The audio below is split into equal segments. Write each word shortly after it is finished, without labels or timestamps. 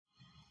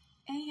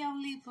Hey yo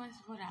Libras,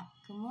 what up?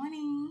 Good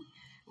morning.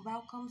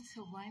 Welcome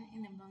to 1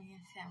 in a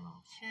Million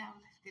Tarot. Child,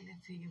 let's get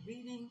into your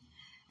reading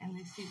and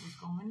let's see what's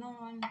going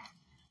on.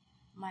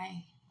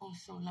 My oh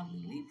so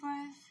lovely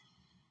Libras,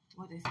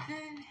 what is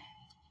good?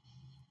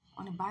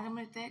 On the bottom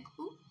of the deck,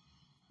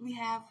 we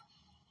have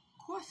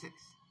cautious.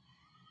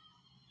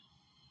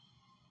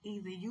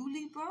 Either you,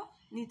 Libra,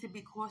 need to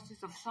be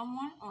cautious of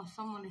someone or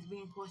someone is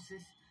being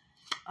cautious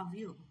of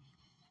you.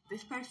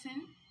 This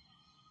person,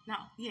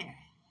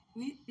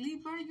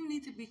 Libra, you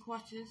need to be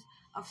cautious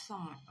of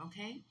someone,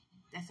 okay,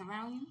 that's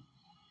around you.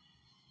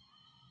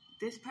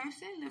 This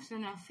person lives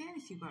in a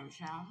fantasy world,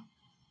 child.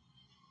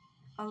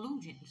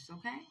 Illusions,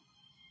 okay?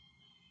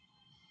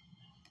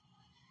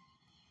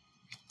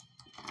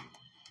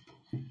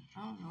 I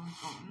don't know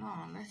what's going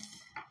on.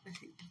 Let's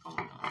see what's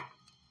going on.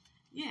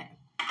 Yeah,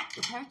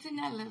 the person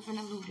that lives in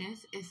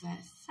illusions is a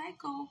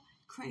psycho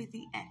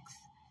crazy ex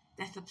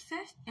that's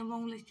obsessed and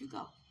won't let you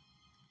go.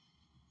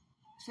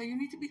 So you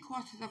need to be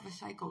cautious of a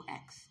psycho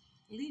ex,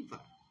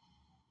 Libra,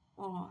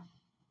 or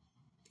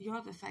you're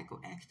the psycho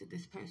ex that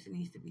this person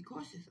needs to be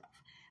cautious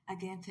of.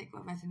 Again, take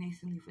what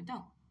resonates and leave what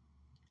don't.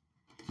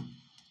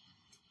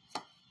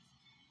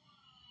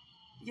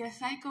 Your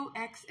psycho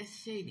ex is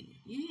shady.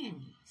 You hear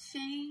me?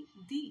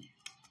 Shady.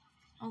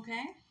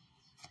 Okay?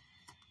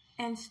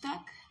 And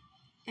stuck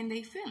in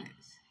their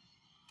feelings.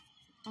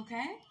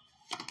 Okay?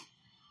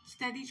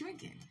 Steady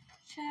drinking.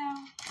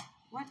 Child.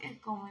 What is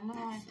going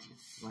on?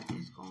 What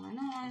is going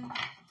on?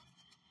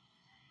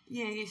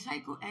 Yeah, your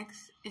psycho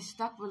ex is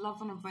stuck with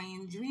love on the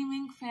brain,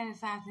 dreaming,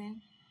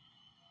 fantasizing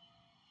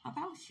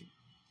about you.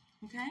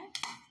 Okay?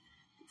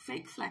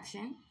 Fake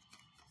flexion,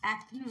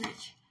 acting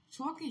rich,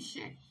 talking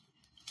shit.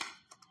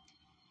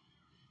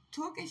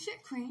 Talking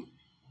shit, queen.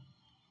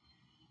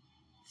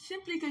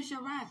 Simply because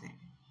you're rising,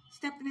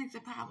 stepping into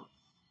power,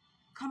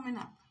 coming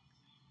up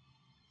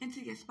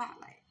into your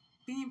spotlight,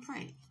 being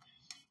praised.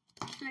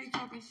 So they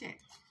talking shit.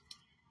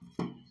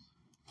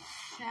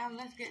 Child,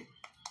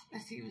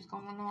 let's see what's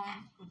going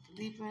on with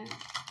the Libras.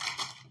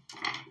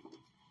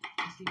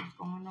 Let's see what's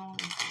going on.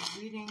 Let's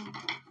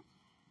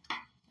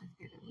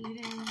get a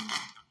reading.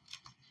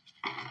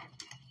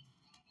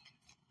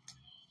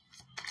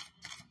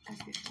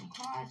 Let's get some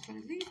cards for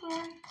the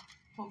Libra.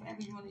 Hope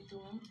everyone is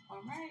doing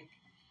alright.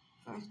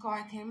 First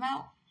card came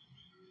out.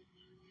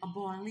 A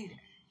born leader.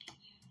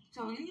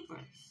 So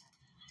Libras,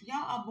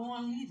 y'all are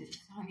born leaders,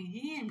 honey.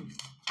 You hear me?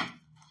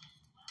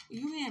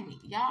 You hear me?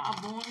 Y'all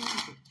are born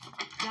leaders.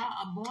 Y'all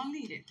are born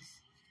leaders.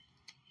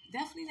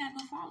 Definitely not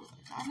no followers.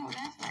 I know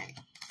that's right.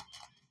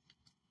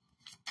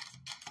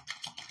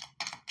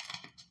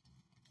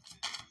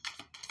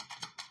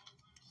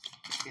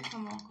 Let's get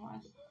some more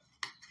cards.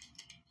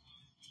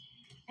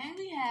 And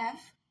we have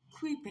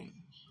creeping.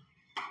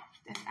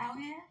 That's out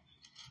here.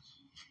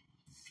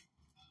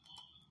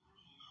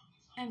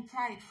 And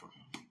prideful.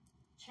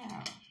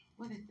 Child,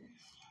 what is this?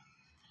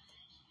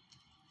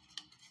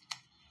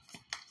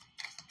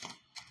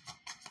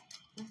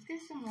 Let's get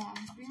some more.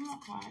 3 more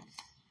cards.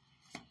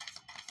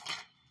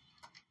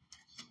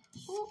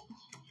 Ooh.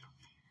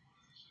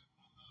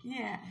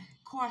 Yeah,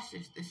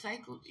 cautious. The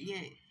cycle.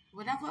 Yeah,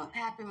 whatever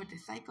happened with the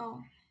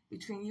cycle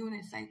between you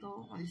and the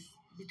cycle, or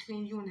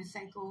between you and the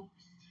cycle,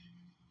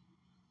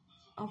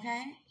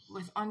 okay,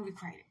 was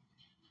unrequited.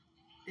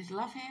 This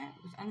love here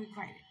was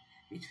unrequited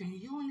between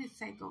you and this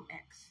psycho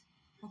ex.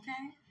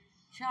 Okay,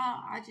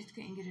 child, I just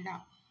couldn't get it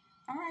out.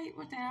 All right,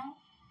 what the hell?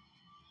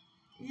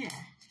 Yeah,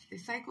 the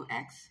psycho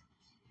ex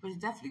was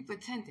definitely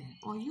pretending,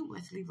 or you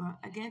was, Libra.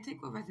 Again,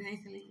 take what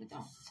resonates and leave what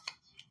don't.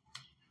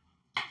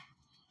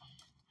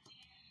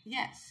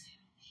 Yes,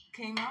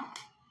 came out,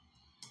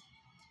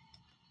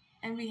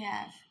 and we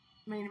have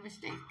made a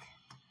mistake.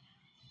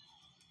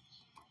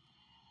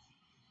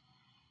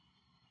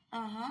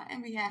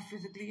 And we have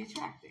physically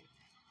attracted.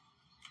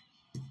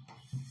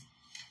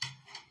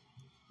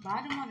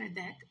 Bottom of the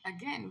deck,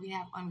 again, we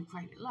have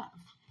unrequited love.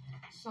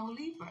 So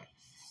Libras,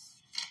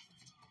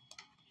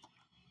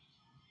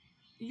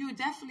 you're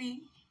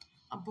definitely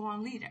a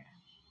born leader,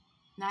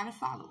 not a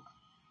follower.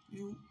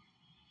 You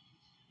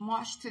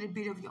march to the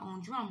beat of your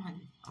own drum,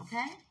 honey,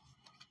 okay?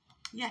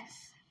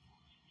 Yes,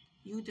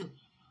 you do.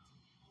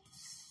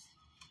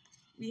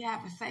 We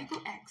have a psycho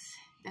ex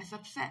that's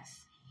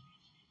obsessed,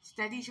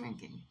 steady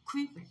drinking,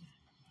 creeping,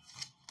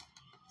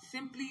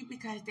 simply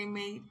because they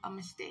made a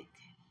mistake.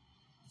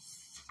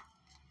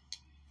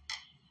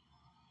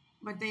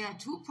 But they are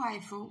too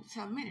prideful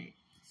to admit it.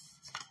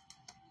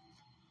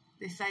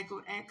 The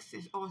psycho ex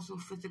is also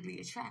physically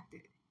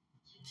attracted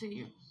to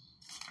you.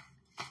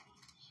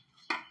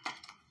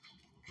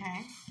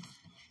 Okay?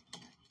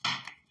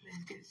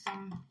 Let's get see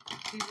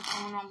what's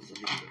going on with the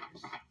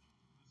Libras.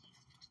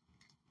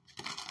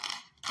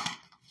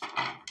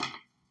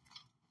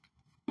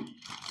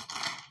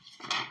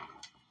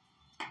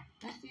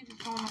 Let's see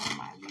what's going on with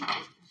my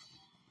Libras.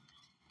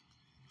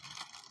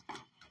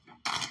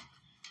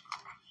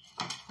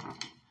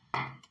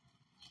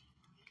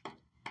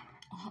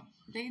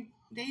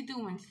 They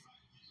doing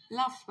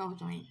love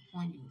spells on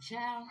you,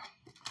 child.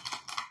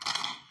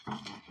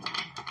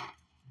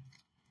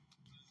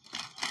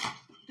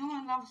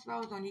 love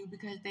spells on you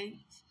because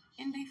they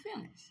in their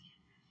feelings.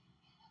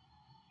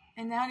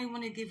 And now they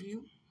want to give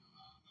you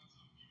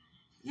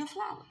your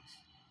flowers.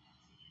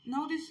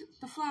 Notice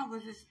the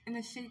flowers is in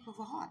the shape of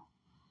a heart.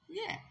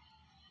 Yeah,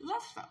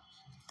 love spells.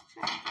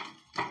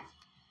 Sure.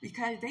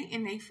 Because they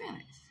in their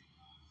feelings.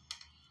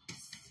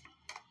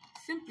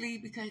 Simply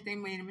because they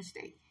made a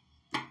mistake.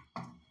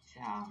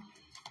 So,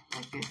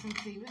 let's get some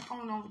tea. What's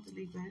going on with the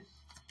Libras?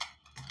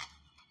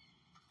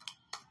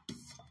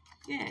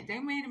 Yeah, they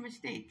made a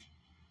mistake.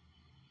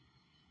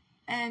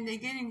 And they're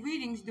getting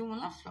readings doing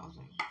love spells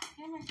on you.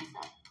 Can't make this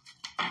up.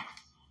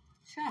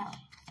 So,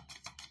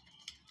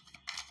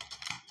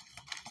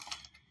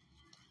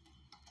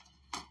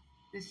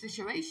 the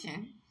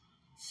situation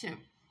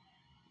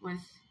was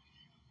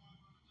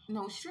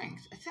no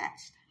strings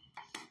attached.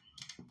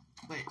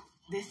 But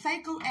the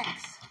Psycho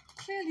X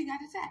clearly got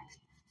attached.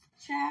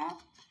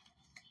 Child,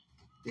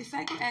 the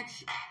Psycho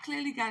X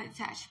clearly got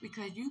attached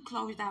because you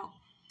closed out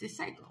the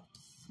cycle.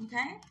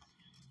 Okay?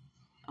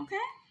 Okay?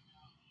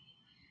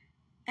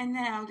 And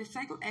now the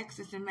Psycho X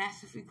is in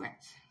massive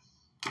regrets.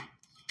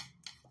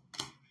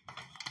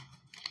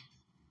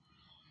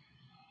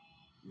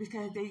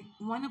 Because they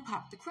want to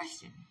pop the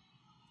question.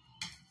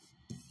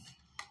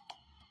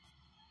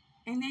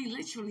 And they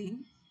literally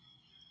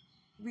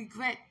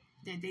regret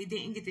that they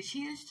didn't get the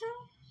chance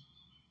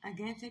to.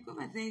 Again, take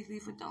over things,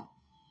 leave for don't.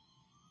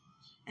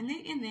 And they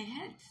in their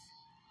heads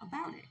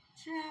about it.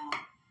 Child,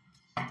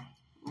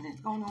 what is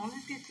going on?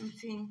 Let's get some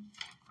tea.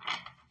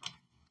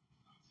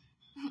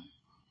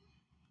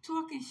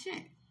 Talking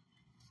shit.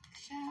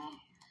 Child,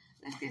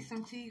 let's get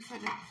some tea for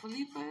the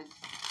Libras.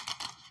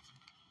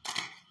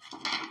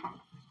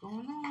 What's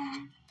going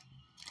on?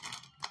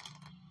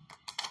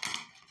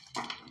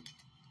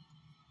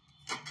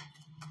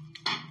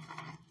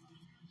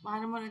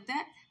 Bottom of the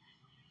deck.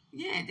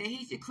 Yeah, they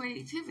hate your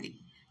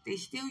creativity. They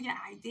steal your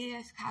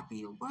ideas, copy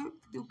your work,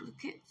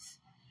 duplicate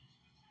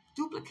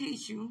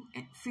you,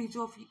 and feeds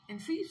off you,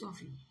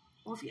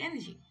 off your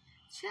energy.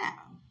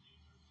 Child.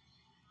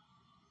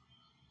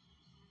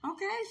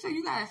 Okay, so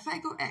you got a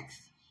Psycho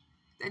X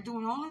that's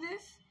doing all of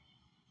this,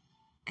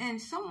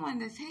 and someone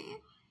that's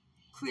hating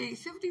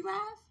creativity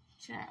wise.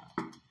 Child.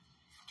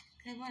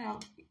 Okay, what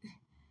else?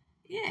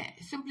 Yeah,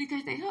 simply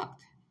because they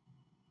hooked.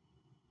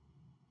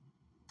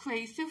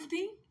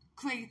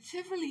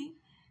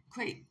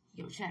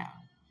 Yo,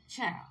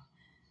 child.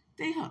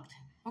 They hooked,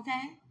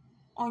 okay,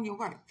 on your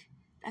work.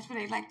 That's where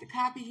they like to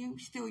copy you,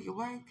 steal your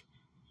work,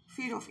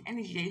 feed off your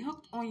energy. They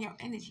hooked on your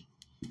energy.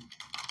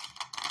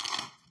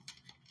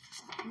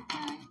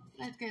 Okay,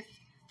 let's get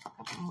a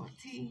couple more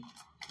tea.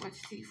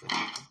 What's tea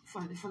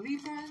for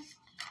Libras?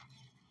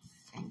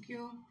 Thank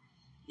you.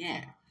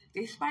 Yeah,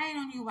 they spying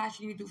on you,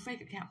 watching you do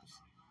fake accounts,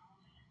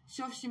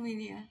 social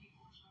media,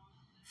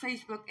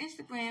 Facebook,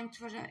 Instagram,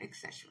 Twitter,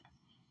 etc.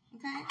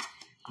 Okay?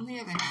 I'm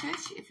here in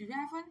Twitch if you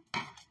have one.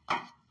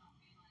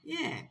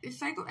 Yeah, the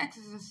Psycho X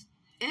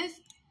is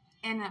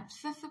an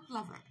obsessive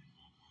lover.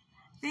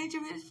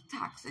 Dangerous,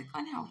 toxic,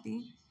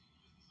 unhealthy,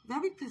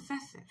 very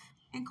possessive,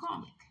 and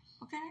karmic.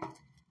 Okay?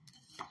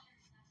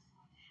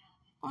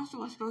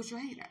 Also a spiritual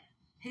hater.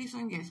 Hates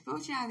on your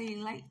spirituality,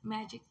 light,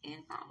 magic,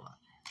 and power.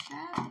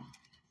 Okay?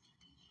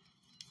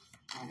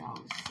 What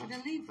else? For the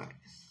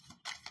Libras.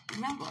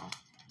 Remember,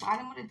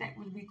 bottom of the deck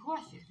would be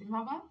cautious.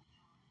 Remember?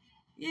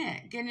 Yeah,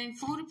 getting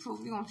photo proof.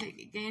 We're going to take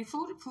it. Getting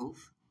photo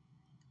proof.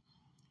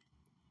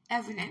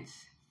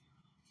 Evidence.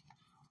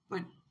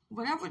 But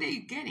whatever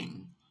they're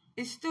getting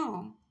is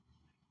still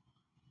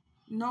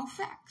no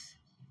facts.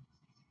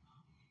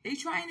 They're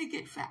trying to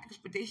get facts,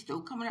 but they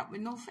still coming up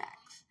with no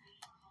facts.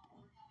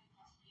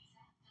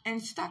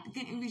 And stuck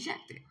getting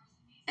rejected.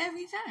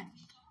 Every time.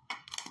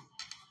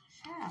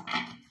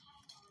 Yeah.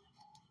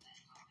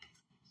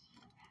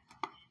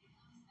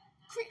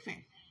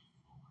 Creeping.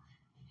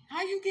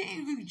 How you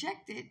getting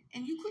rejected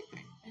and you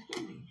creeping? That's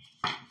crazy.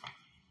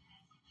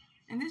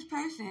 And this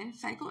person,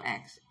 Psycho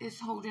X, is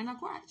holding a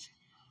grudge.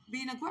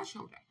 Being a grudge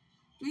holder.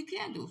 3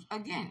 candles.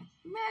 Again,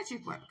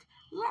 magic work.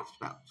 Love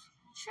spells.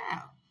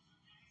 Child.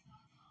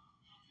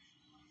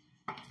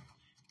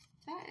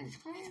 That is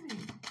crazy.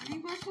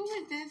 Libras, who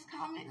is this?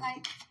 Comment,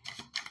 like,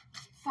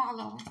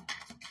 follow.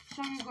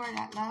 Show your girl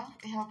that love.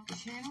 It helps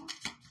the channel.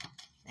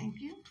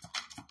 Thank you.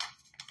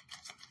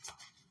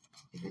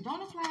 If it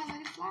don't apply,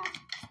 let it fly.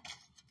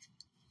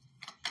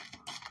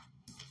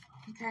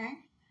 Okay?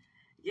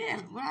 Yeah,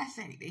 what I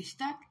say, they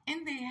stuck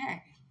in their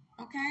head,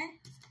 okay?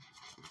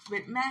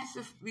 With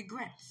massive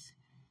regrets.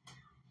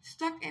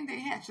 Stuck in their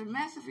heads with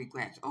massive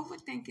regrets,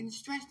 overthinking,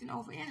 stressed, and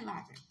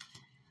overanalyzing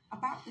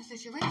about the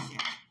situation.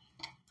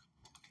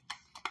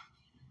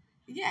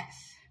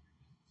 Yes.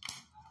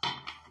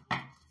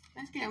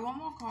 Let's get one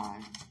more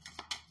card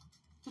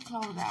to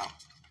close out.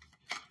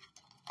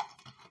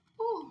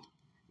 Ooh.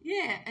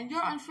 Yeah, and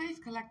you're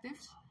unfazed,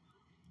 collectives.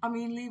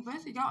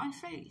 Libras, you're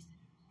unfazed.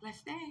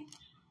 Blessed day.